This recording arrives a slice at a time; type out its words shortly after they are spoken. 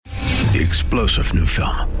the explosive new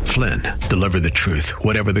film, Flynn, Deliver the Truth,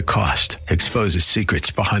 Whatever the Cost, exposes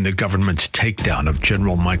secrets behind the government's takedown of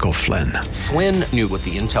General Michael Flynn. Flynn knew what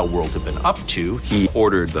the intel world had been up to. He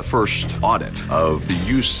ordered the first audit of the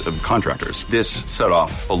use of contractors. This set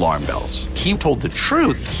off alarm bells. He told the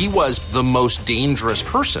truth. He was the most dangerous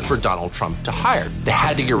person for Donald Trump to hire. They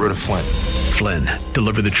had to get rid of Flynn. Flynn,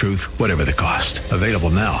 Deliver the Truth, Whatever the Cost. Available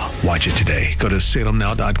now. Watch it today. Go to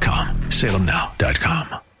salemnow.com.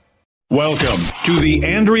 salemnow.com. Welcome to the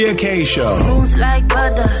Andrea Kaye Show. Smooth like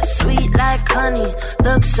butter, sweet like honey.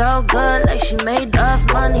 Looks so good like she made of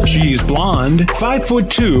money. She's blonde,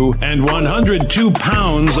 5'2", and 102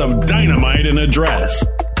 pounds of dynamite in a dress.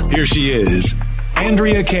 Here she is,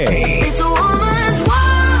 Andrea Kaye. It's a woman's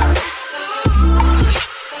world.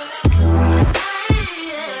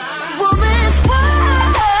 Woman's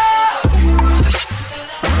world.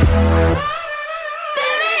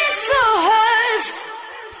 Baby, it's all hers.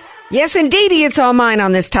 Yes, indeedy, it's all mine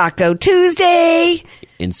on this Taco Tuesday.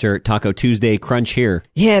 Insert Taco Tuesday crunch here.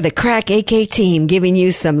 Yeah, the Crack AK team giving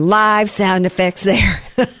you some live sound effects there.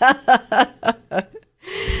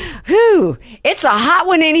 Whew, it's a hot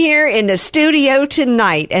one in here in the studio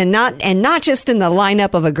tonight, and not just in the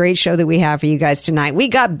lineup of a great show that we have for you guys tonight. We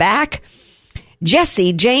got back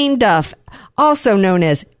Jessie Jane Duff, also known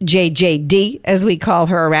as JJD, as we call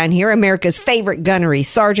her around here, America's favorite gunnery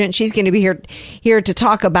sergeant. She's going to be here to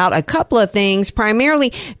talk about a couple of things.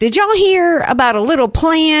 Primarily, did y'all hear about a little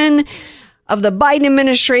plan of the Biden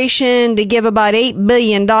administration to give about $8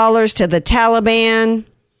 billion to the Taliban?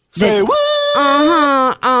 Say what?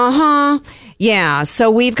 Yeah,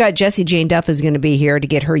 so we've got Jessie Jane Duff is going to be here to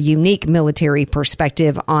get her unique military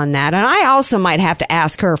perspective on that. And I also might have to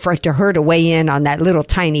ask her for her to weigh in on that little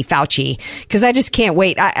tiny Fauci, because I just can't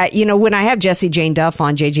wait. When I have Jessie Jane Duff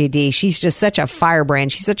on JJD, she's just such a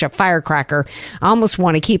firebrand. She's such a firecracker. I almost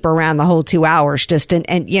want to keep her around the whole 2 hours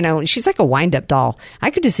and she's like a wind-up doll.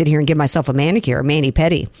 I could just sit here and give myself a manicure, a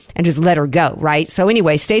mani-pedi, and just let her go, right? So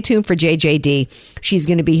anyway, stay tuned for JJD. She's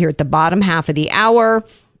going to be here at the bottom half of the hour.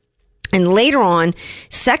 And later on,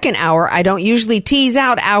 second hour, I don't usually tease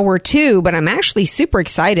out hour 2, but I'm actually super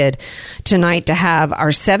excited tonight to have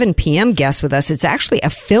our 7 p.m. guest with us. It's actually a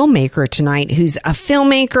filmmaker tonight who's a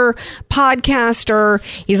filmmaker, podcaster.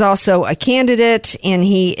 He's also a candidate, and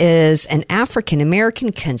he is an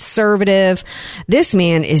African-American conservative. This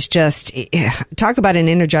man is just, talk about an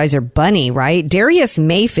Energizer bunny, right? Darius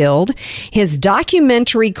Mayfield, his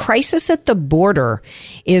documentary Crisis at the Border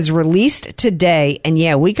is released today. And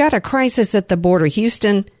yeah, we got a crisis at the border.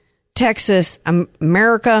 Houston, Texas,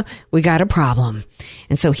 America, we got a problem.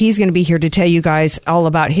 And so he's going to be here to tell you guys all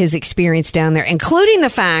about his experience down there, including the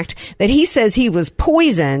fact that he says he was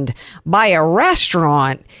poisoned by a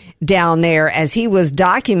restaurant down there as he was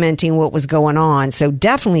documenting what was going on. So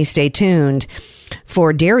definitely stay tuned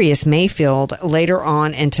for Darius Mayfield later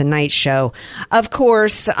on in tonight's show. Of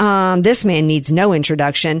course, this man needs no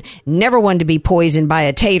introduction. Never one to be poisoned by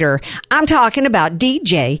a tater. I'm talking about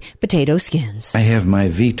DJ Potato Skins. I have my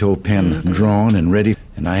veto pen drawn and ready,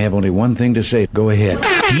 and I have only one thing to say. Go ahead.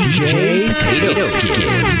 DJ Potato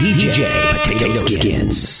Skins. DJ Potato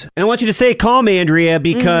Skins. And I want you to stay calm, Andrea,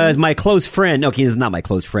 because my close friend, okay, he's not my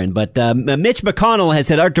close friend, but Mitch McConnell has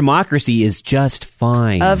said our democracy is just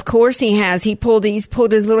fine. Of course he has. He's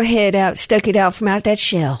pulled his little head out, stuck it out from out that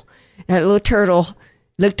shell. That little turtle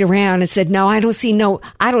looked around and said, "No, I don't see no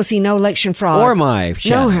election fraud." Or my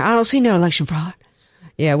shell. No, I don't see no election fraud.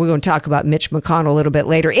 Yeah, we're going to talk about Mitch McConnell a little bit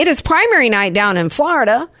later. It is primary night down in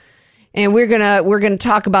Florida, and we're gonna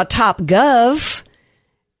talk about Top Gov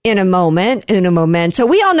in a moment. So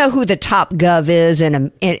we all know who the Top Gov is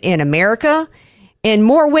in America in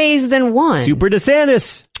more ways than one.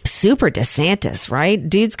 Super DeSantis, right?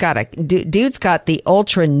 Dude's got the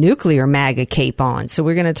ultra nuclear MAGA cape on. So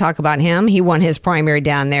we're going to talk about him. He won his primary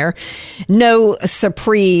down there. No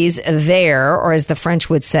surprise there, or as the French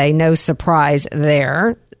would say, no surprise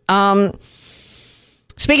there.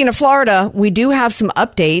 Speaking of Florida, we do have some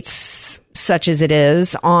updates, such as it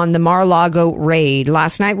is, on the Mar-a-Lago raid.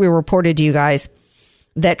 Last night we reported to you guys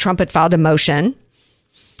that Trump had filed a motion,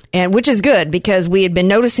 and which is good because we had been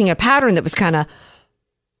noticing a pattern that was kind of,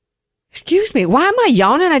 excuse me, why am I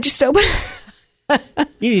yawning? I just opened.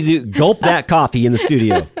 You need to gulp that coffee in the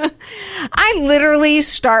studio. I literally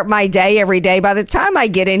start my day every day. By the time I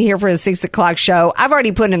get in here for the 6 o'clock show, I've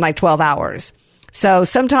already put in like 12 hours. So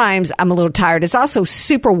sometimes I'm a little tired. It's also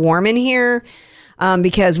super warm in here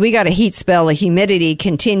because we got a heat spell, a humidity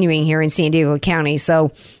continuing here in San Diego County.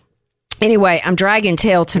 So Anyway, I'm dragging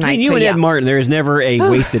tail tonight. Between you and Ed Martin, there is never a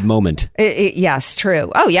wasted moment. Yes,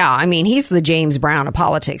 true. Oh, yeah. I mean, he's the James Brown of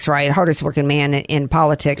politics, right? Hardest working man in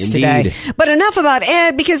politics today. But enough about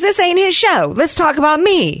Ed, because this ain't his show. Let's talk about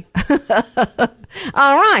me.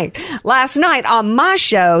 All right. Last night on my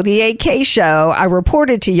show, the AK show, I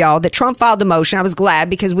reported to y'all that Trump filed the motion. I was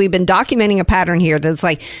glad because we've been documenting a pattern here that's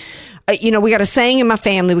like, we got a saying in my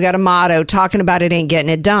family. We got a motto, talking about it ain't getting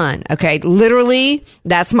it done. Okay. Literally,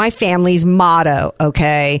 that's my family's motto.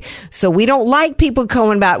 Okay. So we don't like people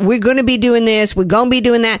going about, we're going to be doing this. We're going to be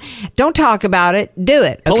doing that. Don't talk about it. Do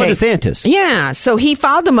it. Okay. Pull DeSantis. Yeah. So he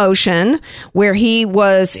filed a motion where he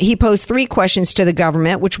posed 3 questions to the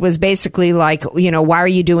government, which was basically like, why are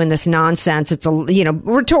you doing this nonsense? It's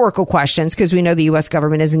rhetorical questions because we know the U.S.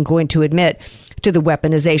 government isn't going to admit to the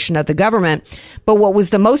weaponization of the government. But what was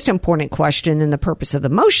the most important question and the purpose of the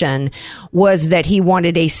motion was that he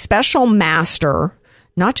wanted a special master,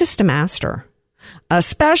 not just a master, a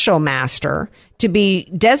special master to be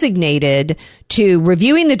designated to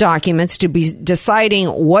reviewing the documents, to be deciding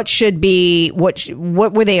what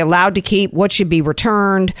were they allowed to keep, what should be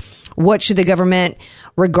returned, what should the government,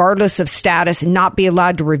 regardless of status, not be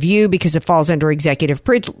allowed to review because it falls under executive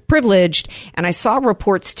privilege. And I saw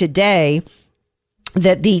reports today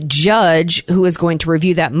that the judge who is going to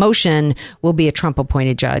review that motion will be a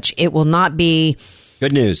Trump-appointed judge. It will not be...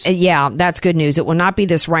 Good news. Yeah, that's good news. It will not be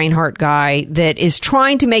this Reinhart guy that is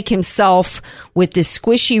trying to make himself with this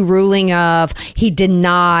squishy ruling of he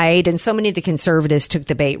denied, and so many of the conservatives took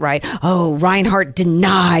the bait, right? Oh, Reinhart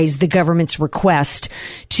denies the government's request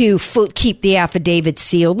to keep the affidavit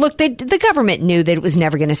sealed. Look, the government knew that it was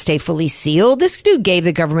never going to stay fully sealed. This dude gave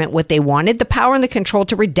the government what they wanted, the power and the control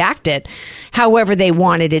to redact it however they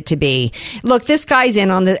wanted it to be. Look, this guy's in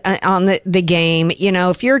on the game.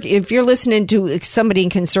 If you're listening to somebody in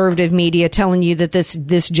conservative media telling you that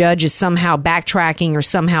this judge is somehow backtracking or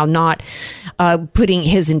somehow not putting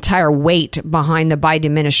his entire weight behind the Biden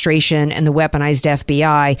administration and the weaponized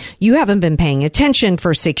FBI, you haven't been paying attention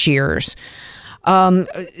for 6 years.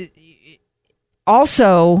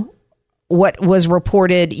 Also, what was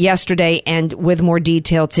reported yesterday and with more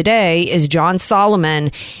detail today is John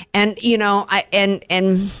Solomon. And,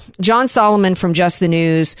 and John Solomon from Just the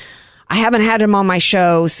News, I haven't had him on my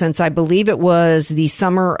show since I believe it was the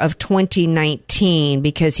summer of 2019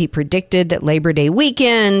 because he predicted that Labor Day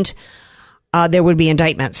weekend there would be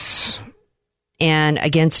indictments and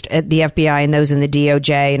against the FBI and those in the DOJ.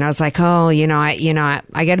 And I was like,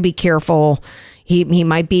 I got to be careful. He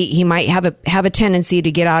might have a tendency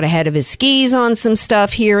to get out ahead of his skis on some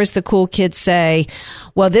stuff here, as the cool kids say.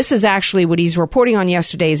 Well, this is actually what he's reporting on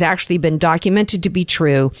yesterday has actually been documented to be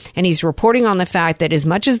true. And he's reporting on the fact that as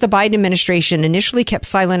much as the Biden administration initially kept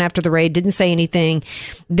silent after the raid, didn't say anything,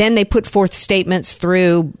 then they put forth statements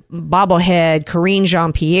through bobblehead Karine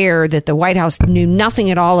Jean-Pierre that the White House knew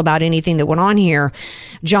nothing at all about anything that went on here.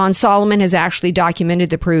 John Solomon has actually documented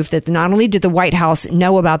the proof that not only did the White House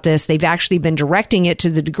know about this, they've actually been directing it to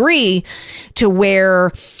the degree to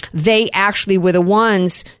where they actually were the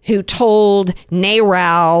ones who told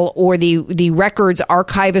NARAL or the records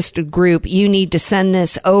archivist group, you need to send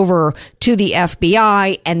this over to the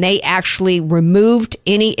FBI, and they actually removed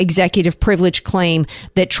any executive privilege claim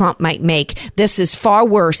that Trump might make. This is far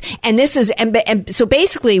worse. And this is, and so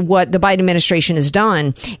basically what the Biden administration has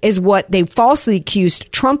done is what they falsely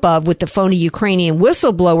accused Trump of with the phony Ukrainian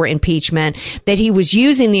whistleblower impeachment, that he was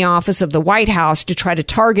using the office of the White House to try to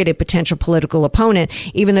target a potential political opponent,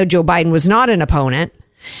 even though Joe Biden was not an opponent.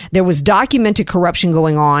 There was documented corruption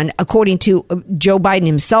going on, according to Joe Biden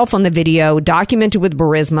himself on the video, documented with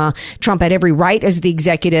Burisma. Trump had every right as the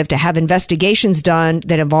executive to have investigations done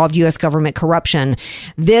that involved U.S. government corruption.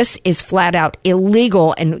 This is flat out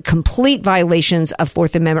illegal and complete violations of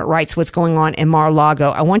Fourth Amendment rights, what's going on in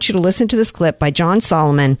Mar-a-Lago. I want you to listen to this clip by John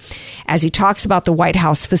Solomon as he talks about the White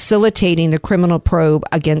House facilitating the criminal probe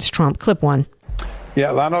against Trump. Clip 1.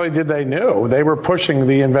 Yeah, not only did they know, they were pushing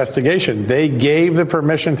the investigation. They gave the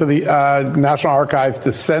permission to the National Archives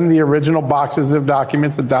to send the original boxes of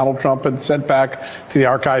documents that Donald Trump had sent back to the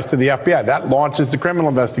archives to the FBI. That launches the criminal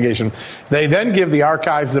investigation. They then give the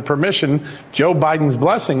archives the permission, Joe Biden's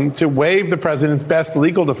blessing, to waive the president's best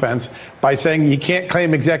legal defense by saying he can't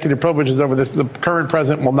claim executive privileges over this. The current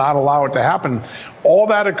president will not allow it to happen. All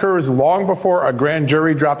that occurs long before a grand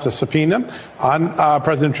jury drops a subpoena on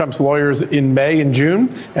President Trump's lawyers in May and June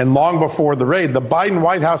June and long before the raid. The Biden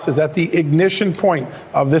White House is at the ignition point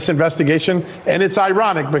of this investigation. And it's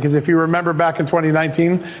ironic because if you remember back in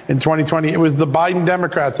 2019 and 2020, it was the Biden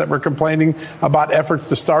Democrats that were complaining about efforts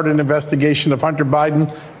to start an investigation of Hunter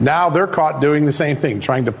Biden. Now they're caught doing the same thing,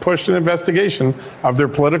 trying to push an investigation of their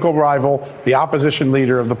political rival, the opposition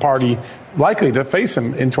leader of the party, likely to face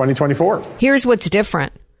him in 2024. Here's what's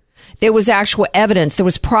different. There was actual evidence. There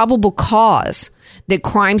was probable cause that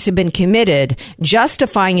crimes had been committed,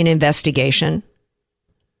 justifying an investigation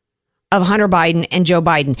of Hunter Biden and Joe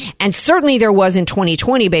Biden. And certainly there was in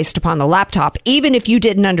 2020 based upon the laptop, even if you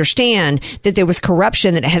didn't understand that there was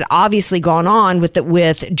corruption that had obviously gone on with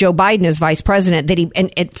Joe Biden as vice president, that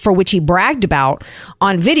and for which he bragged about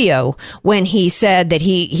on video when he said that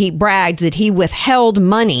he bragged that he withheld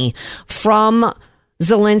money from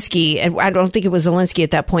Zelensky, and I don't think it was Zelensky at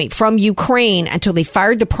that point, from Ukraine until they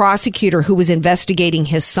fired the prosecutor who was investigating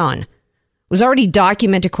his son. It was already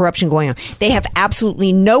documented corruption going on. They have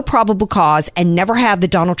absolutely no probable cause and never have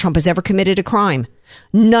that Donald Trump has ever committed a crime.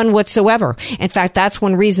 None whatsoever. In fact, that's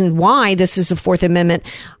one reason why this is a Fourth Amendment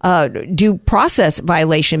due process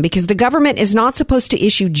violation, because the government is not supposed to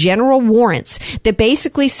issue general warrants that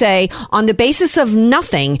basically say, on the basis of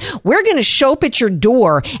nothing, we're going to show up at your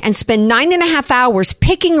door and spend 9.5 hours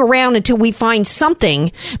picking around until we find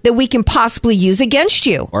something that we can possibly use against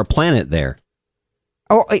you. Or plant it there.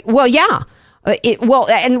 Well, yeah.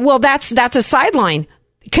 That's a sideline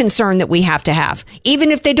concern that we have to have.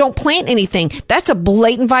 Even if they don't plant anything, that's a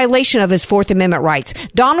blatant violation of his Fourth Amendment rights.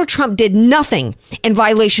 Donald Trump did nothing in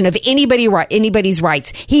violation of anybody's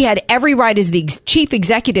rights. He had every right as the chief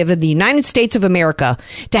executive of the United States of America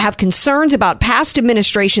to have concerns about past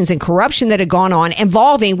administrations and corruption that had gone on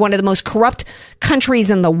involving one of the most corrupt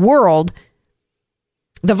countries in the world.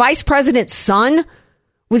 The vice president's son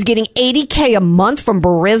was getting $80K a month from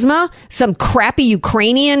Burisma, some crappy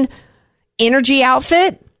Ukrainian energy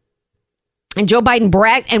outfit. And Joe Biden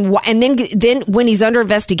bragged, and then when he's under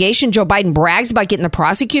investigation, Joe Biden brags about getting the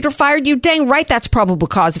prosecutor fired. You dang right, that's probable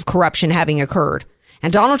cause of corruption having occurred.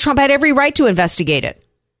 And Donald Trump had every right to investigate it.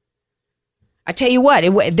 I tell you what,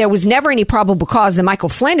 there was never any probable cause that Michael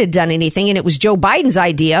Flynn had done anything, and it was Joe Biden's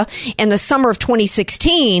idea in the summer of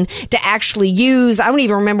 2016 to actually use, I don't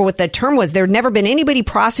even remember what the term was. There had never been anybody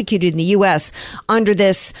prosecuted in the U.S. under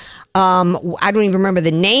this, I don't even remember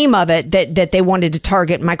the name of it, that they wanted to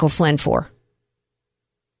target Michael Flynn for.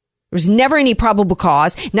 There was never any probable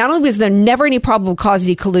cause. Not only was there never any probable cause that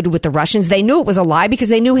he colluded with the Russians, they knew it was a lie because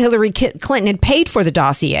they knew Hillary Clinton had paid for the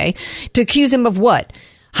dossier to accuse him of what?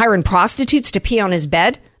 Hiring prostitutes to pee on his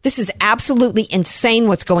bed? This is absolutely insane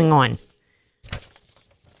what's going on.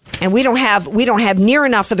 And we don't have near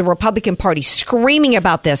enough of the Republican Party screaming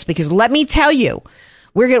about this, because let me tell you,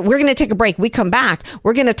 we're going to take a break. We come back.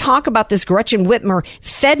 We're going to talk about this Gretchen Whitmer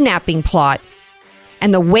Fednapping plot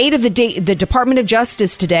and the weight of the Department of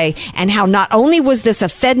Justice today, and how not only was this a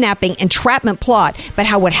Fednapping entrapment plot, but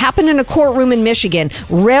how what happened in a courtroom in Michigan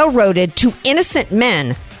railroaded two innocent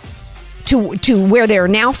men to where they're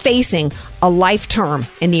now facing a life term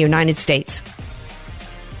in the United States.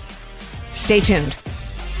 Stay tuned.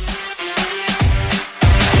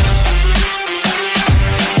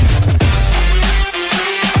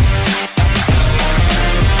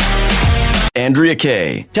 Andrea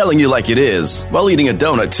Kaye, telling you like it is, while eating a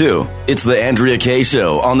donut, too. It's the Andrea Kaye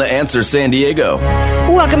Show on The Answer San Diego.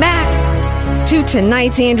 Welcome back to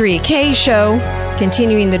tonight's Andrea Kaye Show,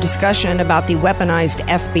 continuing the discussion about the weaponized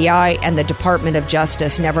FBI and the Department of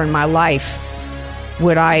Justice. Never in my life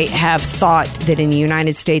would I have thought that in the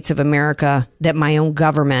United States of America that my own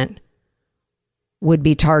government would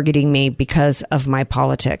be targeting me because of my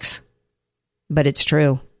politics. But it's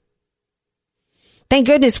true. Thank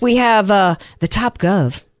goodness we have the top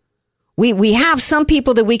gov. We have some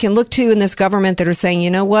people that we can look to in this government that are saying,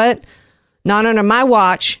 you know what? Not under my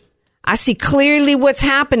watch. I see clearly what's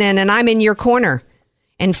happening, and I'm in your corner.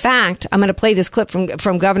 In fact, I'm going to play this clip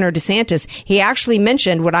from Governor DeSantis. He actually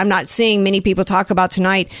mentioned what I'm not seeing many people talk about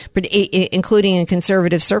tonight, including in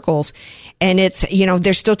conservative circles. And it's,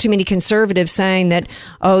 there's still too many conservatives saying that,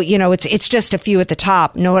 it's just a few at the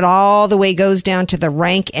top. No, it all the way goes down to the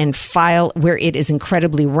rank and file where it is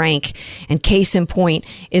incredibly rank. And case in point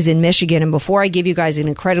is in Michigan. And before I give you guys an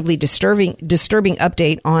incredibly disturbing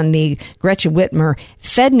update on the Gretchen Whitmer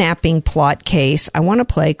Fednapping plot case, I want to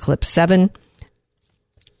play clip 7.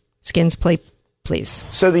 Skins, play, please.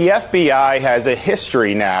 So the FBI has a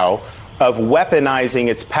history now of weaponizing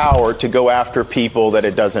its power to go after people that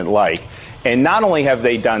it doesn't like. And not only have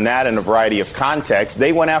they done that in a variety of contexts,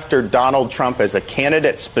 they went after Donald Trump as a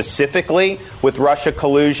candidate specifically with Russia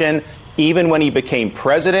collusion even when he became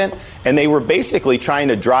president, and they were basically trying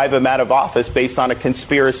to drive him out of office based on a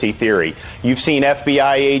conspiracy theory. You've seen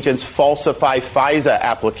FBI agents falsify FISA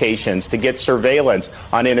applications to get surveillance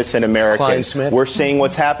on innocent Americans. We're seeing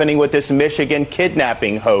what's happening with this Michigan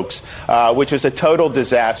kidnapping hoax, which was a total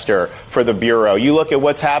disaster for the Bureau. You look at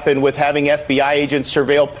what's happened with having FBI agents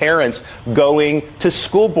surveil parents going to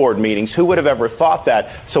school board meetings. Who would have ever thought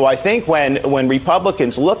that? So I think when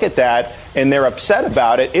Republicans look at that and they're upset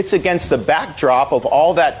about it, it's against the backdrop of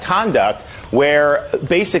all that conduct where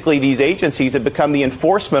basically these agencies have become the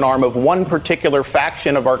enforcement arm of one particular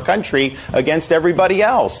faction of our country against everybody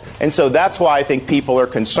else. And so that's why I think people are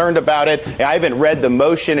concerned about it. I haven't read the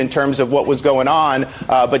motion in terms of what was going on,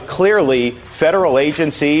 but clearly federal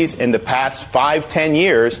agencies in the past 5-10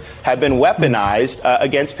 years have been weaponized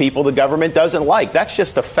against people the government doesn't like. That's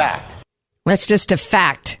just a fact. That's just a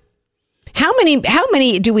fact. How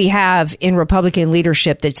many do we have in Republican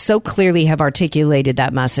leadership that so clearly have articulated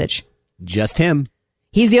that message? Just him.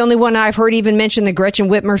 He's the only one I've heard even mention the Gretchen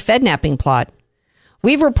Whitmer Fednapping plot.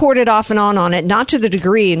 We've reported off and on it, not to the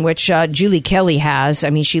degree in which Julie Kelly has.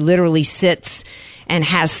 I mean, she literally sits and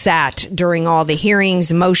has sat during all the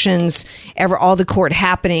hearings, motions, all the court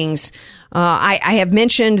happenings. I have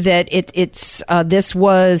mentioned that this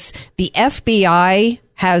was the FBI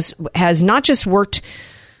has not just worked.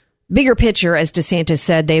 Bigger picture, as DeSantis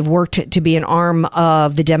said, they've worked to be an arm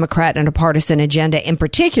of the Democrat and a partisan agenda. In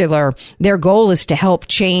particular, their goal is to help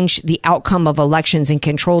change the outcome of elections and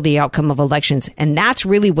control the outcome of elections. And that's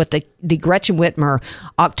really what the Gretchen Whitmer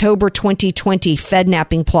October 2020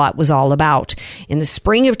 Fednapping plot was all about. In the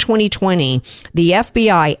spring of 2020, the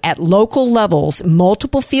FBI at local levels,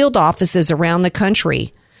 multiple field offices around the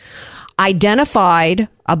country, identified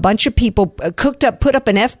a bunch of people, put up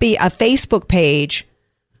a Facebook page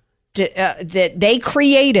that they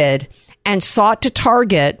created and sought to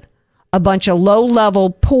target a bunch of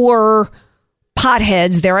low-level, poor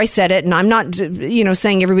potheads. There, I said it, and I'm not,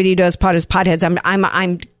 saying everybody who does pot is potheads.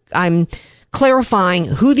 I'm clarifying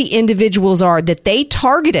who the individuals are that they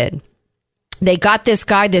targeted. They got this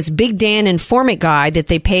guy, this Big Dan informant guy that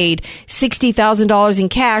they paid $60,000 in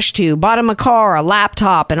cash to, bought him a car, a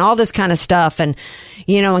laptop, and all this kind of stuff, and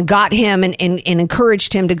got him and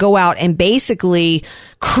encouraged him to go out and basically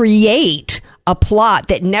create a plot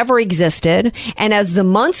that never existed. And as the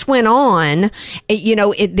months went on,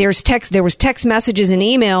 there was text messages and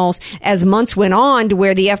emails as months went on to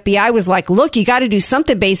where the FBI was like, look, you got to do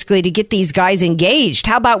something basically to get these guys engaged.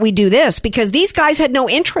 How about we do this? Because these guys had no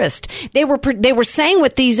interest. They were saying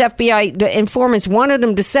what these FBI informants wanted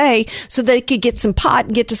them to say so they could get some pot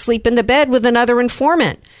and get to sleep in the bed with another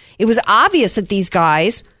informant. It was obvious that these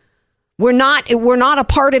guys were not a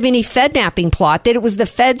part of any Fednapping plot, that it was the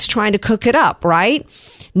feds trying to cook it up, right?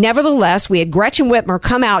 Nevertheless, we had Gretchen Whitmer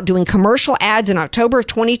come out doing commercial ads in October of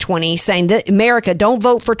 2020 saying that America, don't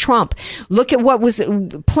vote for Trump. Look at what was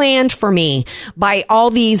planned for me by all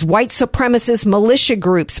these white supremacist militia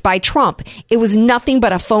groups by Trump. It was nothing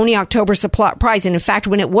but a phony October surprise. And in fact,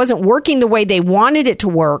 when it wasn't working the way they wanted it to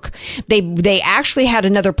work, they actually had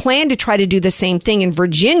another plan to try to do the same thing in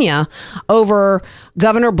Virginia over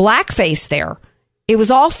Governor Blackface there. It was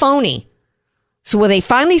all phony. So when they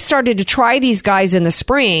finally started to try these guys in the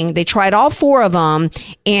spring, they tried all 4 of them,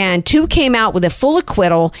 and 2 came out with a full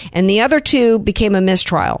acquittal, and the other 2 became a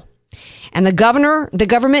mistrial. And the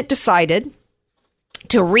government decided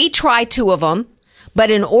to retry 2 of them, but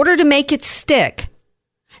in order to make it stick,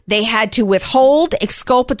 they had to withhold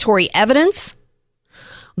exculpatory evidence.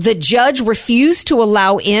 The judge refused to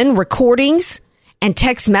allow in recordings and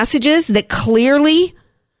text messages that clearly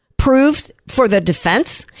proved for the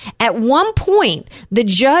defense. At one point, the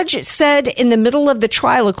judge said in the middle of the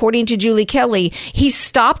trial, according to Julie Kelly, he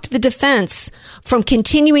stopped the defense from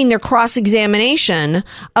continuing their cross-examination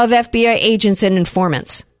of FBI agents and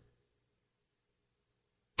informants.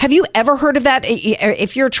 Have you ever heard of that?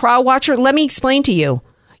 If you're a trial watcher, let me explain to you.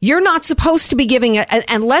 You're not supposed to be giving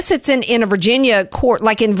unless it's in a Virginia court,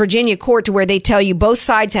 like in Virginia court, to where they tell you both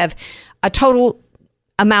sides have a total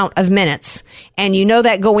amount of minutes, and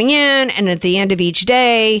that going in, and at the end of each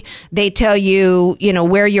day they tell you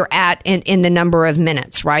where you're at in the number of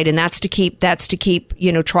minutes, right? And that's to keep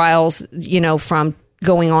trials from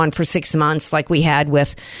going on for 6 months like we had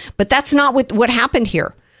with, but that's not what happened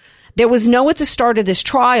here. There was at the start of this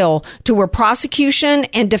trial to where prosecution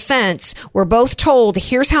and defense were both told,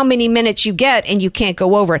 here's how many minutes you get and you can't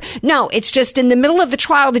go over it. No, it's just in the middle of the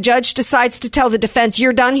trial, the judge decides to tell the defense,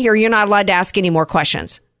 you're done here. You're not allowed to ask any more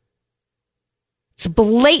questions. It's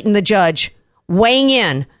blatant, the judge weighing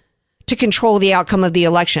in to control the outcome of the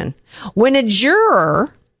election. When a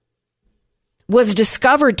juror was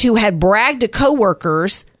discovered to have bragged to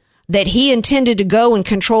coworkers that he intended to go and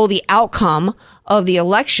control the outcome of the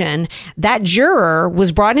election, that juror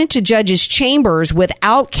was brought into judge's chambers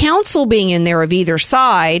without counsel being in there of either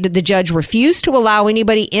side. The judge refused to allow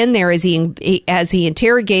anybody in there as he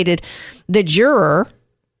interrogated the juror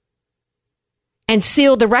and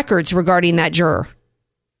sealed the records regarding that juror.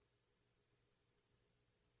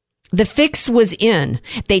 The fix was in.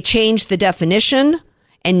 They changed the definition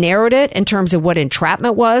and narrowed it in terms of what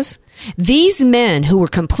entrapment was. These men who were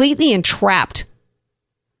completely entrapped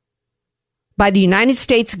by the United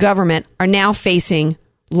States government are now facing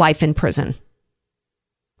life in prison.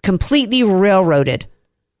 Completely railroaded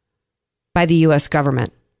by the U.S.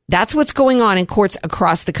 government. That's what's going on in courts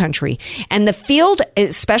across the country. And the field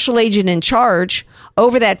special agent in charge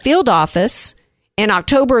over that field office in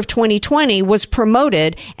October of 2020 was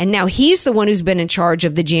promoted, and now he's the one who's been in charge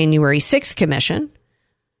of the January 6th Commission.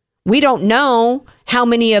 We don't know how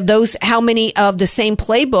many of the same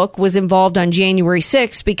playbook was involved on January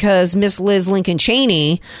 6th because Miss Liz Lincoln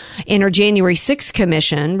Cheney in her January 6th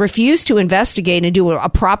commission refused to investigate and do a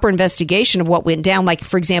proper investigation of what went down. Like,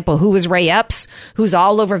 for example, who was Ray Epps, who's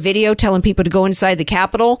all over video telling people to go inside the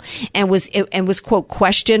Capitol and was quote,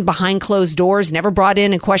 questioned behind closed doors, never brought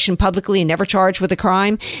in and questioned publicly and never charged with a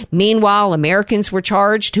crime. Meanwhile, Americans were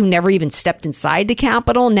charged who never even stepped inside the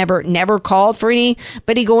Capitol, never called for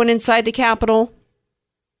anybody going inside the Capitol.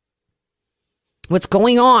 What's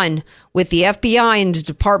going on with the FBI and the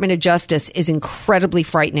Department of Justice is incredibly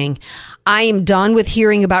frightening. I am done with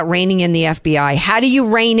hearing about reining in the FBI. How do you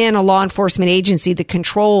rein in a law enforcement agency that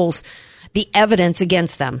controls the evidence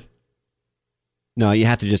against them? No, you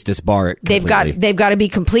have to just disbar it completely. They've got to be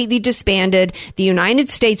completely disbanded. The United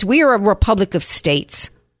States, we are a republic of states.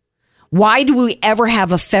 Why do we ever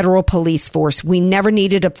have a federal police force? We never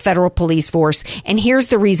needed a federal police force. And here's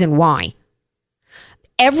the reason why.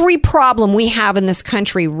 Every problem we have in this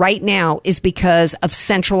country right now is because of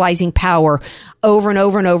centralizing power over and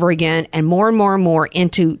over and over again and more and more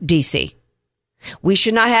into D.C. We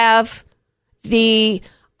should not have the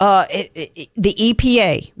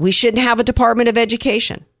EPA. We shouldn't have a Department of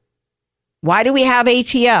Education. Why do we have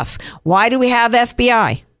ATF? Why do we have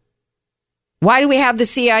FBI? Why do we have the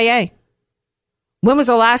CIA? When was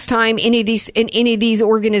the last time any of these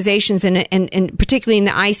organizations and particularly in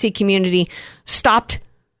the IC community stopped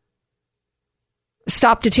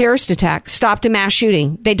a terrorist attack, stopped a mass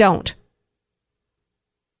shooting? They don't.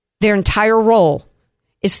 Their entire role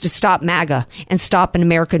is to stop MAGA and stop an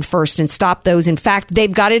American first and stop those. In fact,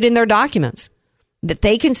 they've got it in their documents that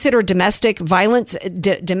they consider domestic violence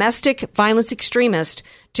extremists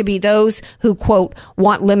to be those who, quote,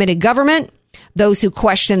 want limited government, those who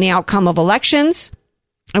question the outcome of elections,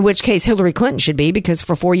 in which case Hillary Clinton should be, because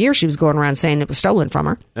for 4 years she was going around saying it was stolen from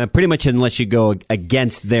her. Pretty much unless you go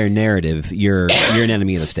against their narrative, you're an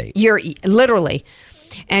enemy of the state. You're literally.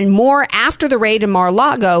 And more after the raid in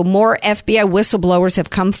Mar-a-Lago, more FBI whistleblowers have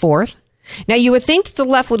come forth. Now, you would think that the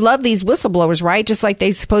left would love these whistleblowers, right? Just like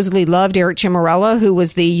they supposedly loved Eric Cimarella, who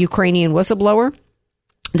was the Ukrainian whistleblower.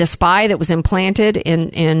 The spy that was implanted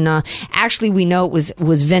in actually we know it was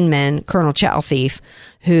Vindman, Colonel Chalthief,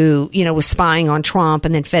 who, was spying on Trump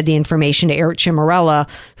and then fed the information to Eric Cimarella,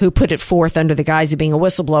 who put it forth under the guise of being a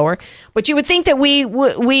whistleblower. But you would think that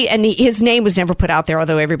his name was never put out there,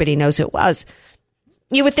 although everybody knows who it was.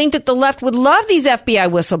 You would think that the left would love these FBI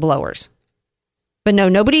whistleblowers. But no,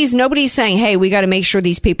 nobody's saying, hey, we got to make sure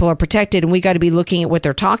these people are protected and we got to be looking at what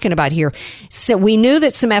they're talking about here. So we knew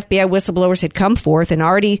that some FBI whistleblowers had come forth and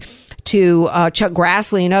already to Chuck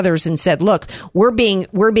Grassley and others and said, look, we're being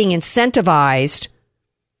incentivized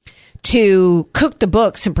to cook the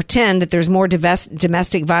books and pretend that there's more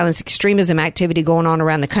domestic violence extremism activity going on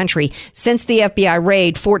around the country. Since the FBI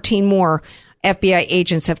raid, 14 more FBI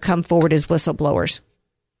agents have come forward as whistleblowers,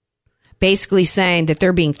 basically saying that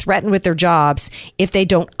they're being threatened with their jobs if they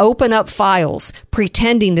don't open up files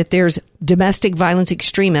pretending that there's domestic violence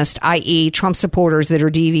extremists, i.e. Trump supporters that are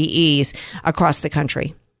DVEs across the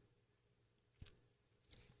country.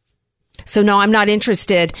 So no, I'm not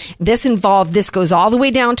interested. This goes all the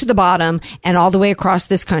way down to the bottom and all the way across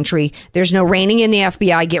this country. There's no reining in the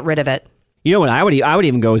FBI. Get rid of it. You know what? I would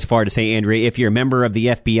even go as far to say, Andrea, if you're a member of the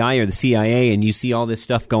FBI or the CIA and you see all this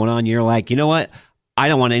stuff going on, you're like, you know what? I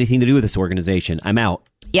don't want anything to do with this organization. I'm out.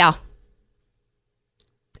 Yeah.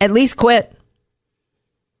 At least quit.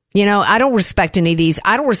 I don't respect any of these.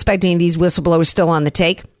 I don't respect any of these whistleblowers still on the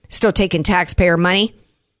take, still taking taxpayer money.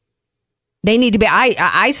 They need to be,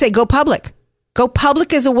 I say go public. Go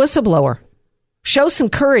public as a whistleblower. Show some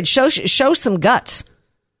courage. Show some guts.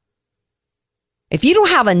 If you don't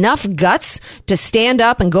have enough guts to stand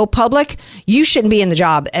up and go public, you shouldn't be in the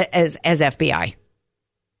job as FBI.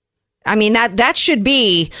 I mean, that should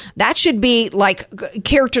be like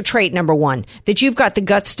character trait number one, that you've got the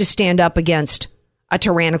guts to stand up against a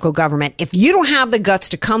tyrannical government. If you don't have the guts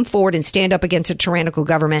to come forward and stand up against a tyrannical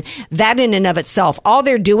government, that in and of itself, all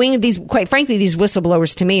they're doing, quite frankly, these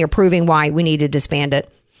whistleblowers to me are proving why we need to disband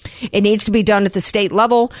it. It needs to be done at the state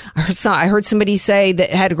level. I heard somebody say that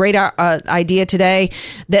had a great idea today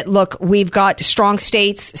that, look, we've got strong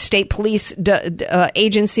states, state police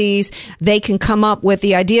agencies. They can come up with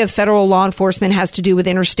the idea of federal law enforcement has to do with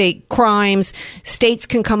interstate crimes. States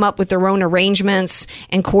can come up with their own arrangements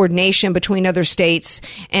and coordination between other states.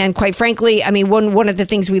 And quite frankly, I mean, one of the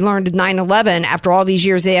things we learned at 9/11 after all these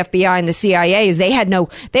years, the FBI and the CIA is they had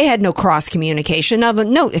no cross communication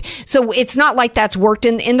So it's not like that's worked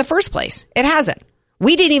in the first place. It hasn't.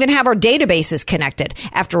 We didn't even have our databases connected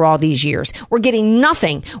after all these years. We're getting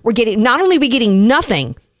nothing. Not only are we getting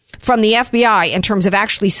nothing from the FBI in terms of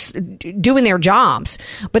actually doing their jobs,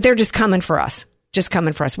 but they're just coming for us.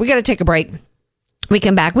 We got to take a break. We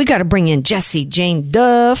come back. We got to bring in Jessie Jane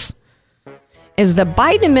Duff. Is the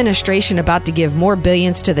Biden administration about to give more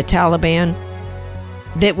billions to the Taliban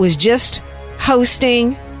that was just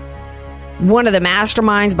hosting one of the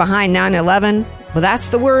masterminds behind 9/11? Well, that's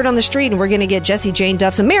the word on the street, and we're going to get Jessie Jane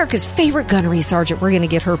Duff, America's favorite gunnery sergeant. We're going to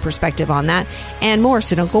get her perspective on that and more.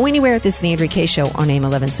 So don't go anywhere. This is the Andrea Kaye Show on AM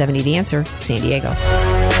 1170, The Answer, San Diego.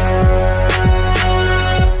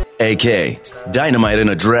 AK, Dynamite in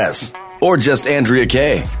a Dress, or just Andrea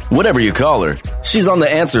Kaye. Whatever you call her, she's on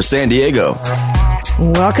The Answer San Diego.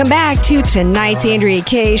 Welcome back to tonight's Andrea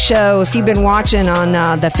Kaye Show. If you've been watching on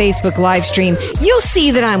the Facebook live stream, you'll see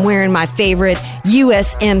that I'm wearing my favorite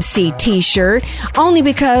USMC t-shirt, only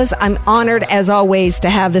because I'm honored, as always, to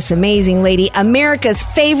have this amazing lady, America's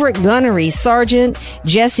favorite gunnery sergeant,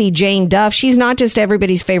 Jessie Jane Duff. She's not just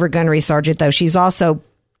everybody's favorite gunnery sergeant, though. She's also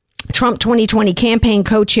Trump 2020 campaign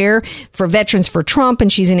co-chair for Veterans for Trump,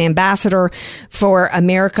 and she's an ambassador for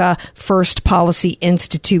America First Policy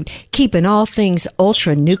Institute, keeping all things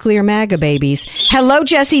ultra-nuclear MAGA babies. Hello,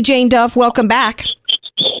 Jessie Jane Duff. Welcome back.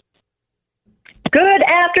 Good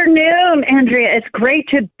afternoon, Andrea. It's great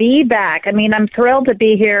to be back. I mean, I'm thrilled to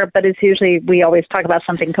be here, but it's usually we always talk about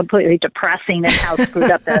something completely depressing and how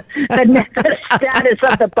screwed up the status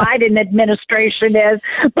of the Biden administration is.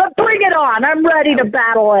 But bring it on. I'm ready to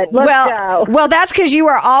battle it. Let's go. Well, that's because you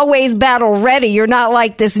are always battle ready. You're not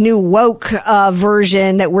like this new woke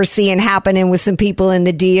version that we're seeing happening with some people in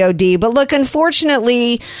the DOD. But look,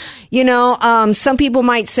 unfortunately, you know, some people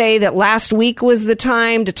might say that last week was the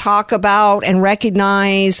time to talk about and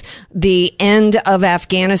recognize the end of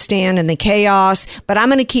Afghanistan and the chaos. But I'm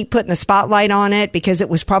going to keep putting the spotlight on it because it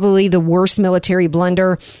was probably the worst military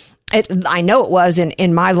blunder. I know it was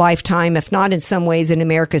in my lifetime, if not in some ways in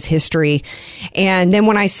America's history. And then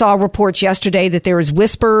when I saw reports yesterday that there was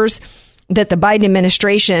whispers that the Biden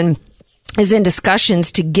administration is in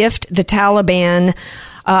discussions to gift the Taliban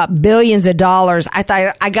billions of dollars, I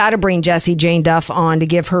thought I got to bring Jessie Jane Duff on to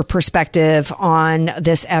give her perspective on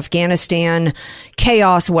this Afghanistan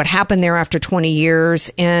chaos, what happened there after 20 years,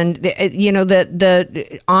 and you know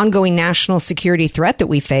the ongoing national security threat that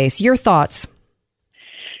we face. Your thoughts?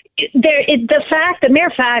 The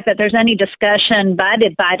mere fact that there's any discussion by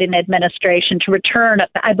the Biden administration to return,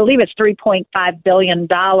 I believe it's $3.5 billion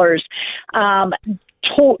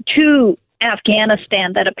to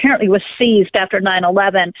Afghanistan that apparently was seized after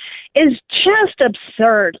 9/11 is just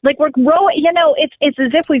absurd. Like we're growing, you know, it's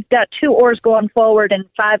as if we've got 2 oars going forward and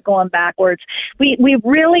 5 going backwards. We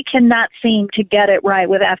really cannot seem to get it right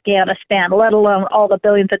with Afghanistan, let alone all the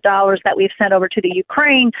billions of dollars that we've sent over to the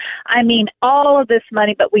Ukraine. I mean, all of this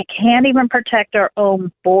money, but we can't even protect our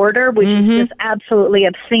own border, which is just absolutely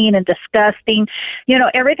obscene and disgusting. You know,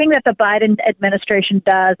 everything that the Biden administration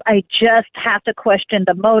does, I just have to question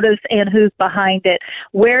the motives and who's behind it.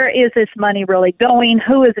 Where is this money really going?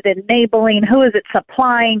 Who is it enabling? Who is it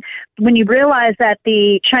supplying? When you realize that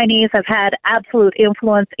the Chinese have had absolute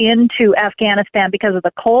influence into Afghanistan because of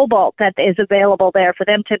the cobalt that is available there for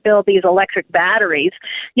them to build these electric batteries,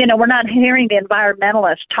 you know, we're not hearing the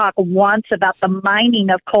environmentalists talk once about the mining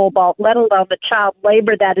of cobalt, let alone the child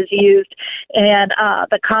labor that is used in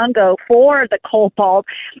the Congo for the cobalt.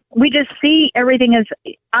 We just see everything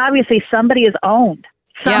as obviously somebody is owned.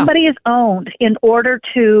 Somebody is owned in order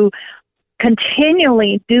to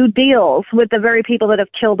continually do deals with the very people that have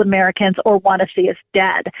killed Americans or want to see us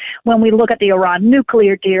dead. When we look at the Iran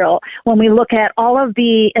nuclear deal, when we look at all of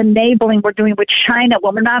the enabling we're doing with China,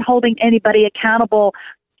 when we're not holding anybody accountable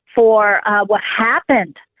for what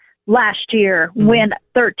happened last year when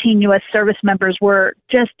 13 U.S. service members were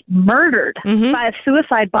just murdered by a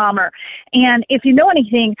suicide bomber. And if you know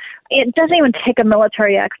anything, it doesn't even take a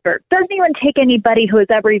military expert, doesn't even take anybody who has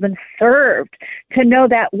ever even served to know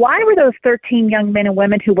that. Why were those 13 young men and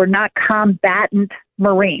women who were not combatant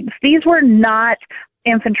Marines? These were not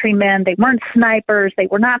infantrymen. They weren't snipers. They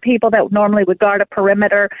were not people that normally would guard a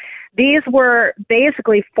perimeter. These were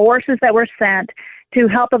basically forces that were sent to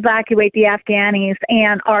help evacuate the Afghanis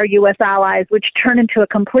and our U.S. allies, which turned into a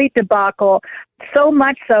complete debacle, so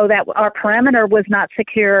much so that our perimeter was not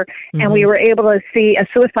secure, and we were able to see a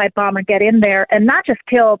suicide bomber get in there and not just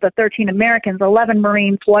kill the 13 Americans, 11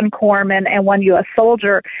 Marines, 1 corpsman, and 1 U.S.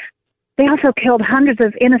 soldier. They also killed hundreds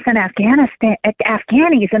of innocent Afghanis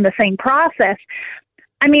in the same process.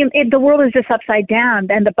 I mean, the world is just upside down,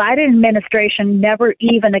 and the Biden administration never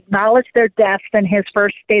even acknowledged their deaths in his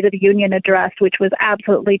first State of the Union address, which was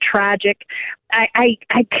absolutely tragic. I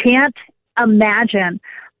can't imagine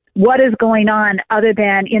what is going on other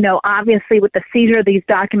than, obviously with the seizure of these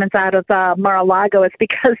documents out of Mar-a-Lago, it's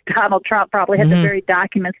because Donald Trump probably had the very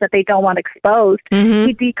documents that they don't want exposed.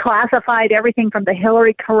 He declassified everything from the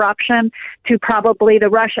Hillary corruption to probably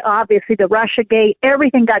the Russiagate.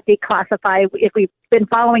 Everything got declassified. If we've been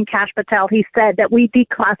following Kash Patel, he said that we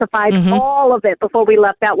declassified all of it before we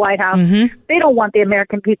left that White House. They don't want the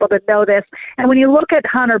American people to know this. And when you look at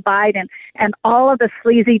Hunter Biden and all of the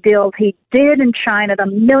sleazy deals he did in China, the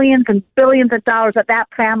millions and billions of dollars that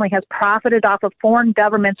family has profited off of foreign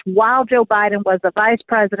governments while Joe Biden was the vice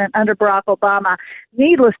president under Barack Obama,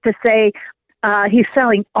 needless to say, he's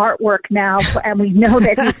selling artwork now, and we know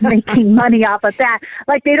that he's making money off of that.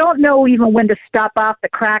 Like, they don't know even when to stop off the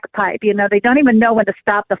crack pipe. They don't even know when to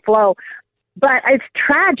stop the flow. But it's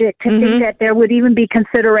tragic to think that there would even be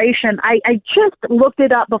consideration. I just looked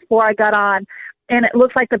it up before I got on, and it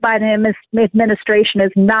looks like the Biden administration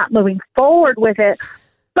is not moving forward with it.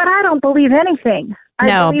 But I don't believe anything.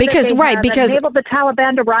 No, because enabled the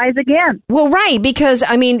Taliban to rise again. Well, right, because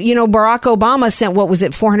Barack Obama sent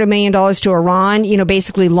 $400 million to Iran.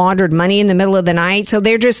 Basically laundered money in the middle of the night. So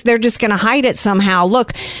they're just going to hide it somehow.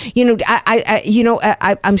 Look,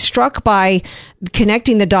 I'm struck by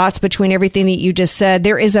connecting the dots between everything that you just said.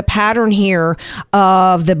 There is a pattern here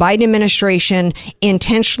of the Biden administration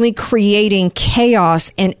intentionally creating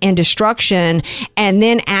chaos and destruction, and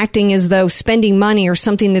then acting as though spending money or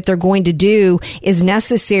something that they're going to do is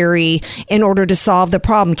necessary in order to solve the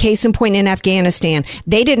problem. Case in point, in Afghanistan,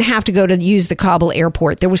 they didn't have to go to use the Kabul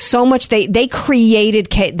airport. There was so much they created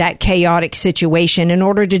that chaotic situation in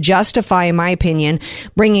order to justify, in my opinion,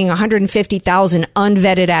 bringing 150,000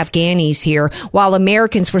 unvetted Afghanis here while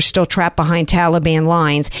Americans were still trapped behind Taliban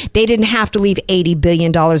lines. They didn't have to leave $80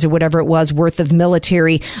 billion or whatever it was worth of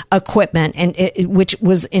military equipment, which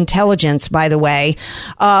was intelligence, by the way.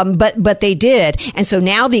 But they did. And so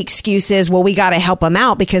now the excuse is, well, we got to help them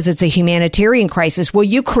out because it's a humanitarian crisis. Well,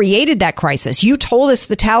 you created that crisis. You told us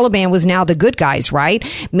the Taliban was now the good guys, right?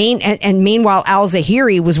 Meanwhile,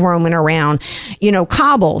 al-Zawahiri was roaming around,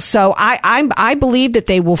 Kabul. So I believe that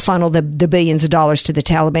they will funnel the billions of dollars to the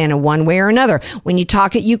Taliban in one way or another. When you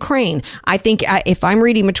talk at Ukraine, I think if I'm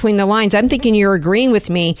reading between the lines, I'm thinking you're agreeing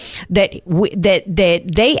with me that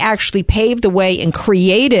they actually paved the way and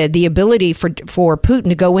created the ability for Putin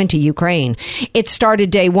to go into Ukraine. It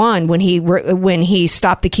started day one when he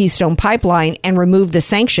stopped the Keystone Pipeline and removed the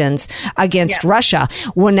sanctions against Russia.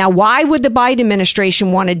 Well, now, why would the Biden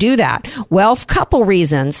administration want to do that? Well, a couple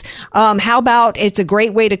reasons. How about it's a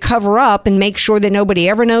great way to cover up and make sure that nobody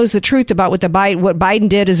ever knows the truth about what Biden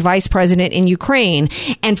did as vice president in Ukraine,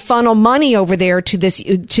 and funnel money over there to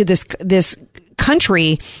this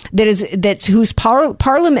country whose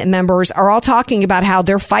parliament members are all talking about how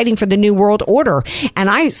they're fighting for the New World Order. And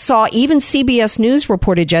I saw even CBS News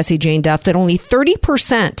reported, Jessie Jane Duff, that only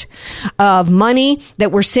 30% of money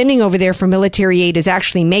that we're sending over there for military aid is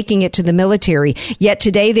actually making it to the military. Yet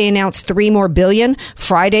today they announced $3 more billion.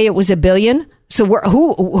 Friday it was $1 billion. So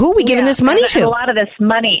who are we giving this money to? And a lot of this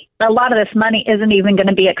money isn't even going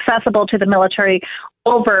to be accessible to the military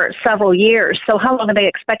over several years. So how long are they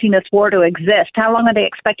expecting this war to exist? How long are they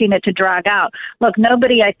expecting it to drag out? Look,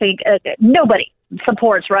 nobody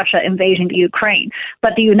supports Russia invading the Ukraine,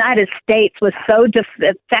 but the United States was so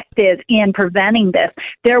effective in preventing this.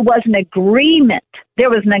 There was an agreement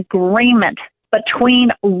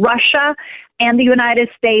between Russia and the United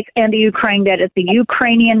States and the Ukraine that if the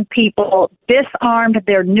Ukrainian people disarmed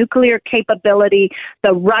their nuclear capability,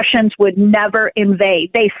 the Russians would never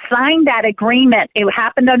invade. They signed that agreement. It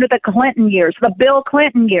happened under the Clinton years, the Bill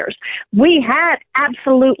Clinton years. We had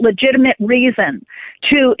absolute legitimate reason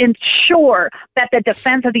to ensure that the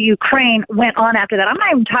defense of the Ukraine went on after that. I'm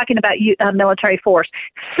not even talking about military force.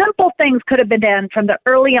 Simple things could have been done from the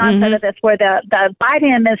early onset of this, where the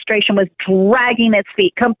Biden administration was dragging its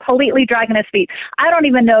feet, completely dragging its feet. I don't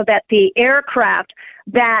even know that the aircraft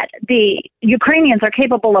that the Ukrainians are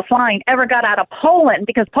capable of flying ever got out of Poland,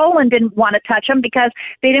 because Poland didn't want to touch them because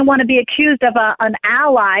they didn't want to be accused of an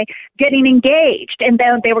ally getting engaged. And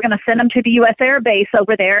then they were going to send them to the U.S. Air Base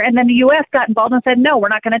over there. And then the U.S. got involved and said, no, we're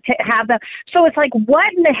not going to have them. So it's like,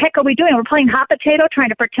 what in the heck are we doing? We're playing hot potato, trying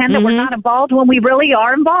to pretend that we're not involved when we really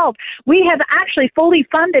are involved. We have actually fully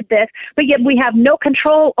funded this, but yet we have no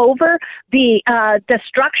control over the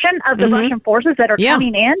destruction of the Russian forces that are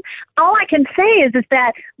coming in. All I can say is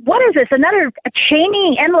that, what is this, another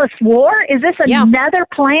Cheney endless war? Is this another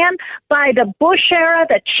plan by the Bush era,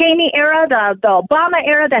 the Cheney era, the Obama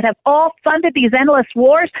era, that have all funded these endless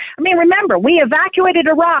wars? I mean, remember, we evacuated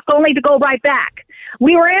Iraq only to go right back.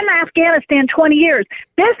 We were in Afghanistan 20 years.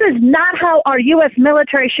 This is not how our U.S.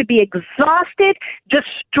 military should be exhausted,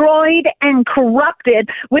 destroyed, and corrupted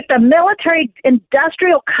with the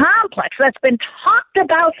military-industrial complex that's been talked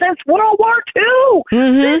about since World War II.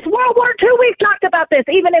 Since World War II, we've talked about this.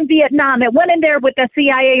 Even in Vietnam, it went in there with the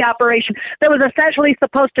CIA operation that was essentially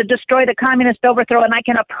supposed to destroy the communist overthrow, and I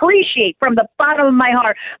can appreciate from the bottom of my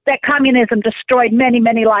heart that communism destroyed many,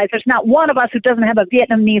 many lives. There's not one of us who doesn't have a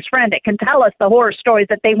Vietnamese friend that can tell us the horror stories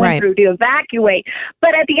that they went through to evacuate.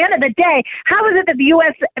 But at the end of the day, how is it that the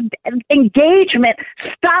U.S. engagement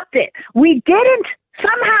stopped it? We didn't.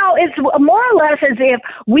 Somehow it's more or less as if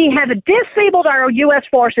we have disabled our U.S.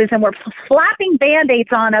 forces and we're slapping Band-Aids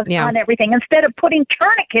on everything instead of putting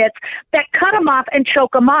tourniquets that cut them off and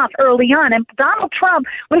choke them off early on. And Donald Trump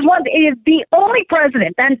is the only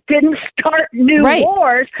president that didn't start new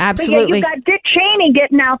wars. Absolutely. But yet you've got Dick Cheney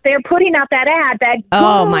getting out there, putting out that ad, that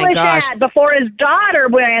ad before his daughter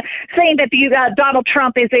went, saying that Donald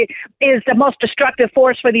Trump is the most destructive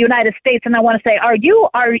force for the United States. And I want to say, are you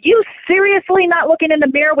seriously not looking in the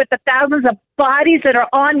mirror with the thousands of bodies that are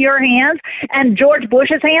on your hands and George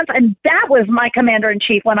Bush's hands? And that was my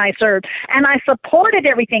commander-in-chief when I served. And I supported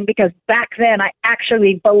everything because back then I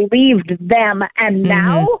actually believed them. And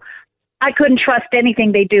now I couldn't trust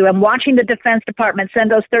anything they do. I'm watching the Defense Department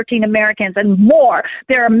send those 13 Americans and more.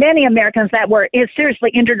 There are many Americans that were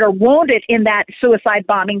seriously injured or wounded in that suicide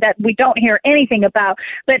bombing that we don't hear anything about.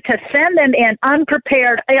 But to send them in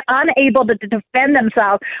unprepared, unable to defend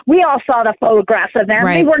themselves, we all saw the photographs of them.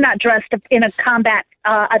 They were not dressed in a combat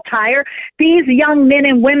attire. These young men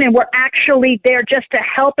and women were actually there just to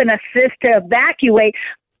help and assist to evacuate.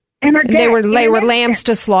 And they were lambs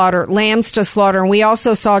to slaughter. And we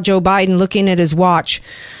also saw Joe Biden looking at his watch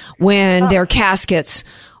when their caskets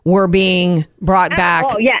were being brought back.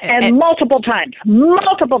 Oh, yeah, and multiple times.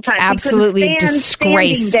 Absolutely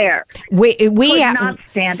disgrace. There. We not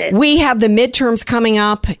stand it. We have the midterms coming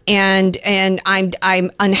up, and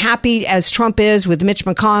I'm unhappy as Trump is with Mitch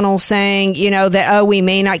McConnell saying, that we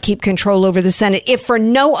may not keep control over the Senate if for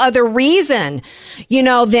no other reason,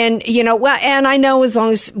 then and I know as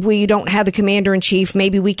long as we don't have the commander in chief,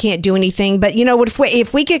 maybe we can't do anything. But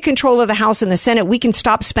if we get control of the House and the Senate, we can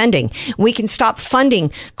stop spending. We can stop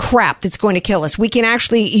funding crap that's going to kill us. We can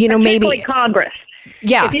actually, maybe Congress.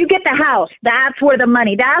 Yeah. If you get the House, that's where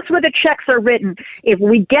that's where the checks are written. If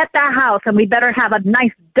we get the House, and we better have a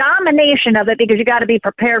nice domination of it, because you got to be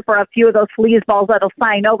prepared for a few of those sleazeballs that'll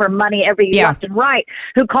sign over money every left and right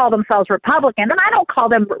who call themselves Republican. And I don't call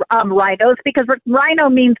them rhinos, because rhino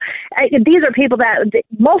means these are people that,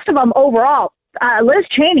 most of them overall, Liz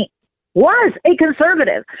Cheney was a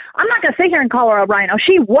conservative. I'm not going to sit here and call her a rhino.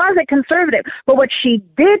 She was a conservative. But what she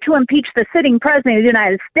did to impeach the sitting president of the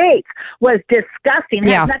United States was disgusting.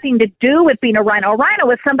 It has nothing to do with being a rhino. A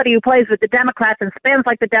rhino is somebody who plays with the Democrats and spends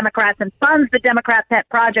like the Democrats and funds the Democrat pet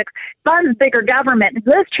projects, funds bigger government.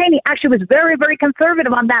 Liz Cheney actually was very, very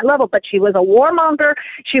conservative on that level, but she was a warmonger.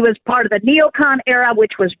 She was part of the neocon era,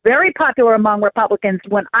 which was very popular among Republicans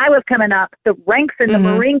when I was coming up, the ranks in the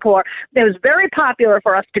Marine Corps. It was very popular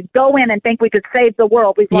for us to go in and think we could save the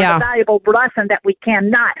world. We've learned a valuable lesson that we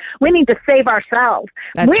cannot. We need to save ourselves.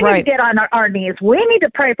 We need to get on our knees. We need to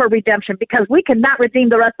pray for redemption, because we cannot redeem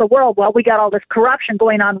the rest of the world while we got all this corruption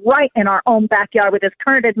going on right in our own backyard with this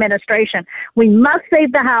current administration. We must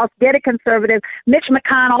save the House, get a conservative. Mitch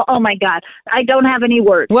McConnell, oh my God, I don't have any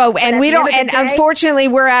words. Well, and we don't, and unfortunately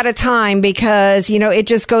we're out of time, because, it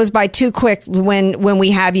just goes by too quick when we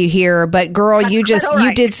have you here. But girl, you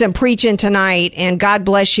did some preaching tonight, and God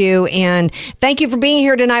bless you. And thank you for being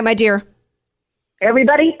here tonight, my dear.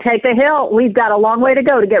 Everybody, take the hill. We've got a long way to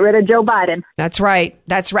go to get rid of Joe Biden. That's right.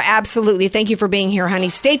 That's right. Absolutely. Thank you for being here, honey.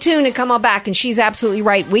 Stay tuned and come on back. And she's absolutely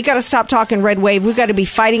right. We got to stop talking red wave. We've got to be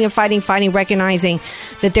fighting, recognizing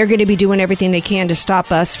that they're going to be doing everything they can to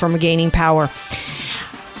stop us from gaining power.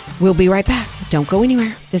 We'll be right back. Don't go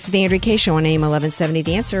anywhere. This is the Andrea Kaye Show on AM 1170,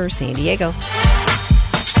 The Answer, San Diego.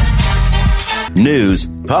 News,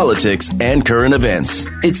 politics, and current events.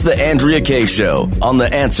 It's the Andrea Kaye Show on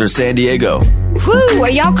The Answer San Diego. Whoo, are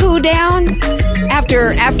y'all cool down?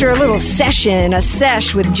 After a little sesh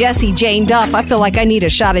with Jessie Jane Duff, I feel like I need a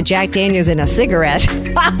shot of Jack Daniels and a cigarette.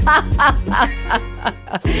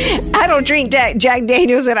 I don't drink Jack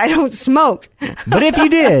Daniels and I don't smoke. But if you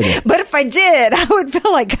did. But if I did, I would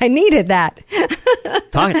feel like I needed that.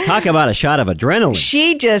 Talk about a shot of adrenaline.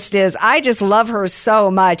 She just is. I just love her so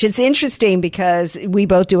much. It's interesting because we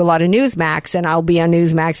both do a lot of Newsmax, and I'll be on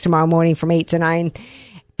Newsmax tomorrow morning from 8 to 9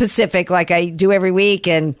 Pacific like I do every week.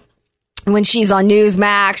 And when she's on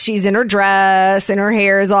Newsmax, she's in her dress and her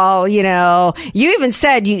hair is all, you even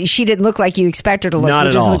said she didn't look like you expect her to look. Not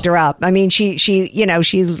you just at all. looked her up. I mean, she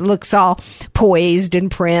looks all poised and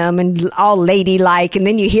prim and all ladylike. And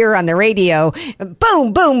then you hear her on the radio,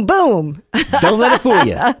 boom, boom, boom. Don't let it fool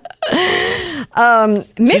you.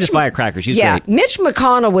 She's a firecracker. She's great. Mitch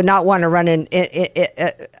McConnell would not want to run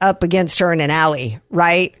up against her in an alley,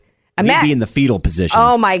 right? He'd be in the fetal position.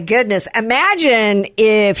 Oh, my goodness. Imagine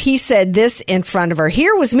if he said this in front of her.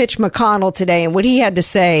 Here was Mitch McConnell today and what he had to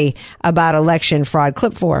say about election fraud.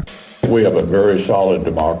 Clip 4. We have a very solid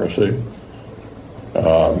democracy.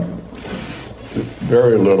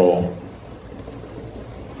 Very little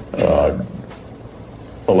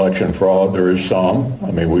election fraud. There is some. I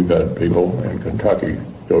mean, we've had people in Kentucky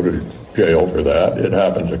go to jail for that. It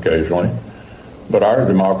happens occasionally. But our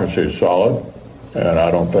democracy is solid, and I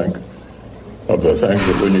don't think of the things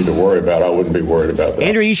that we need to worry about. I wouldn't be worried about that.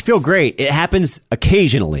 Andrew, you should feel great. It happens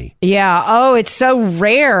occasionally. Yeah. Oh, it's so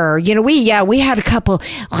rare. We had a couple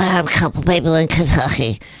people in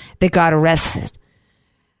Kentucky that got arrested.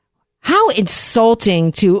 How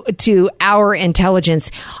insulting to our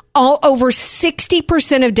intelligence. Over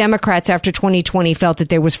 60% of Democrats after 2020 felt that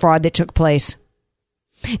there was fraud that took place.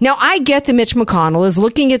 Now, I get that Mitch McConnell is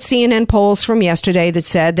looking at CNN polls from yesterday that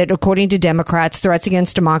said that, according to Democrats, threats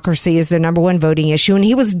against democracy is their number one voting issue. And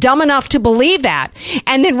he was dumb enough to believe that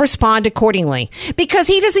and then respond accordingly because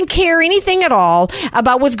he doesn't care anything at all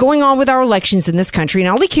about what's going on with our elections in this country. And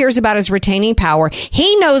all he cares about is retaining power.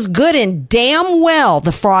 He knows good and damn well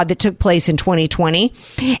the fraud that took place in 2020.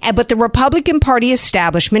 But the Republican Party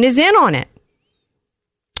establishment is in on it.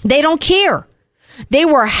 They don't care. They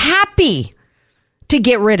were happy to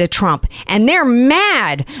get rid of Trump. And they're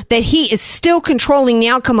mad that he is still controlling the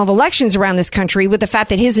outcome of elections around this country with the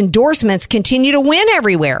fact that his endorsements continue to win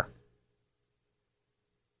everywhere.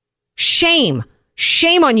 Shame.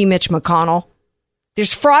 Shame on you, Mitch McConnell.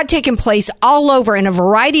 There's fraud taking place all over in a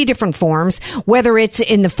variety of different forms, whether it's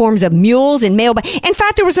in the forms of mules and mail. In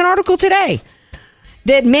fact, there was an article today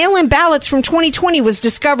that mail-in ballots from 2020 was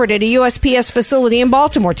discovered at a USPS facility in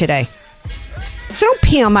Baltimore today. So don't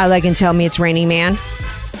pee on my leg and tell me it's Raining Man.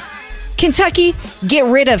 Kentucky, get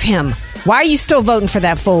rid of him. Why are you still voting for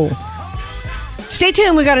that fool? Stay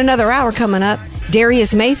tuned. We got another hour coming up.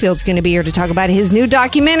 Darius Mayfield's going to be here to talk about his new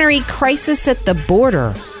documentary, Crisis at the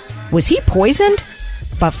Border. Was he poisoned?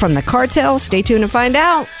 But from the cartel? Stay tuned to find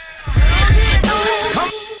out.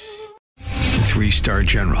 3-star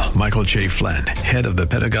General Michael J. Flynn, head of the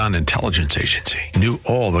Pentagon Intelligence Agency, knew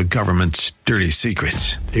all the government's dirty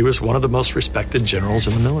secrets. He was one of the most respected generals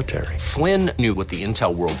in the military. Flynn knew what the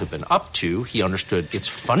intel world had been up to. He understood its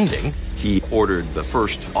funding. He ordered the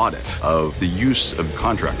first audit of the use of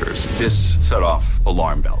contractors. This set off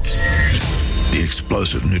alarm bells. The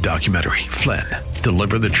explosive new documentary, Flynn,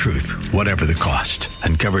 Deliver the Truth, Whatever the Cost,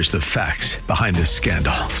 uncovers the facts behind this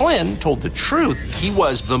scandal. Flynn told the truth. He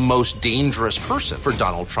was the most dangerous person for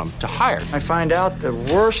Donald Trump to hire. I find out the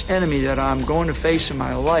worst enemy that I'm going to face in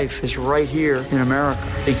my life is right here in America.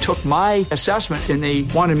 They took my assessment and they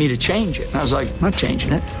wanted me to change it. And I was like, I'm not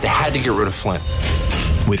changing it. They had to get rid of Flynn.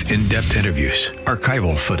 With in-depth interviews,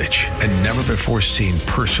 archival footage, and never-before-seen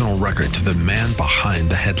personal records of the man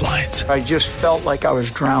behind the headlines. I just felt like I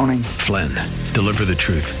was drowning. Flynn, Deliver the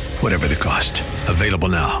Truth, Whatever the Cost. Available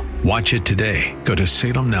now. Watch it today. Go to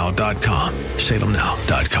salemnow.com.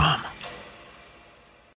 salemnow.com.